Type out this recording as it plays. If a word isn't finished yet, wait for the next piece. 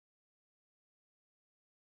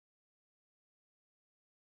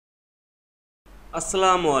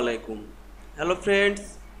Assalamu Walaikum. Hello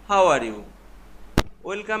friends, how are you?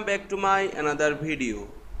 Welcome back to my another video.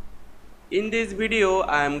 In this video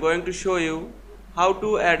I am going to show you how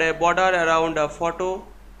to add a border around a photo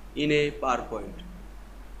in a PowerPoint.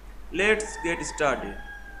 Let's get started.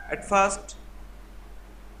 At first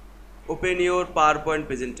open your PowerPoint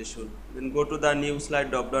presentation. Then go to the new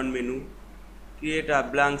slide drop down menu. Create a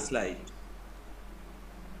blank slide.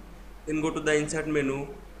 Then go to the insert menu,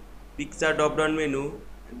 picture drop down menu,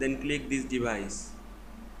 and then click this device.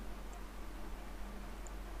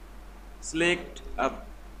 Select a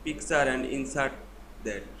picture and insert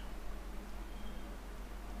that.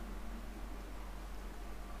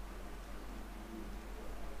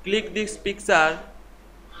 Click this picture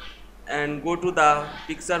and go to the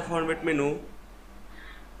picture format menu.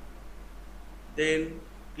 Then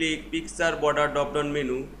click picture border drop down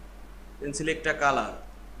menu. Then select a color.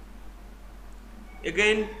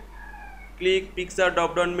 Again click picture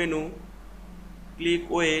drop down menu, click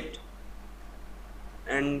weight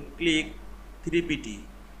and click 3pt.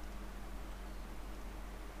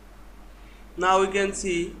 Now we can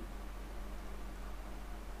see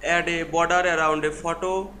add a border around a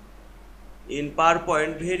photo in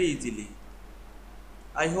PowerPoint very easily.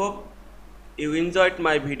 I hope you enjoyed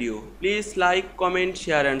my video. Please like, comment,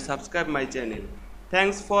 share and subscribe my channel.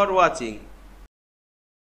 Thanks for watching.